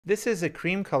This is a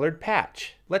cream-colored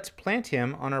patch. Let's plant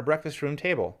him on our breakfast room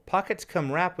table. Pockets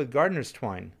come wrapped with gardener's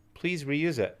twine. Please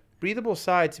reuse it. Breathable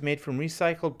sides made from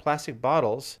recycled plastic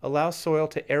bottles allow soil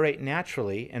to aerate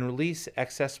naturally and release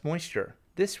excess moisture.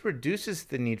 This reduces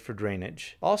the need for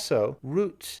drainage. Also,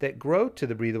 roots that grow to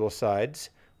the breathable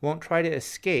sides won't try to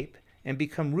escape and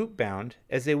become root-bound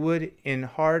as they would in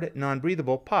hard,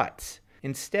 non-breathable pots.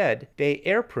 Instead, they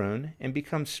air prune and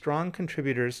become strong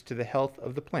contributors to the health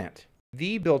of the plant.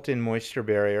 The built-in moisture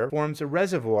barrier forms a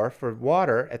reservoir for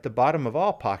water at the bottom of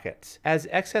all pockets. As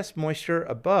excess moisture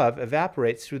above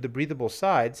evaporates through the breathable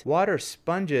sides, water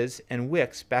sponges and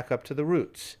wicks back up to the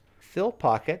roots. Fill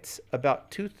pockets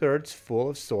about 2/3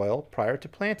 full of soil prior to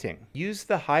planting. Use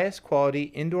the highest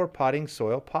quality indoor potting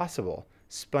soil possible.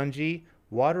 Spongy,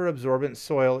 water-absorbent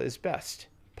soil is best.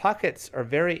 Pockets are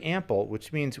very ample,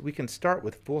 which means we can start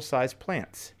with full-size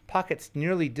plants. Pockets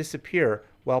nearly disappear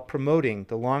while promoting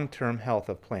the long-term health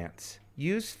of plants.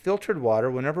 Use filtered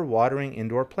water whenever watering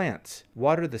indoor plants.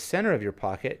 Water the center of your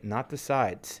pocket, not the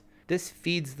sides. This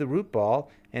feeds the root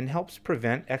ball and helps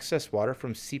prevent excess water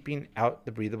from seeping out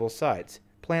the breathable sides.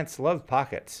 Plants love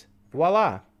pockets.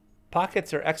 Voila!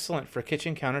 Pockets are excellent for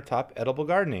kitchen countertop edible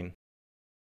gardening.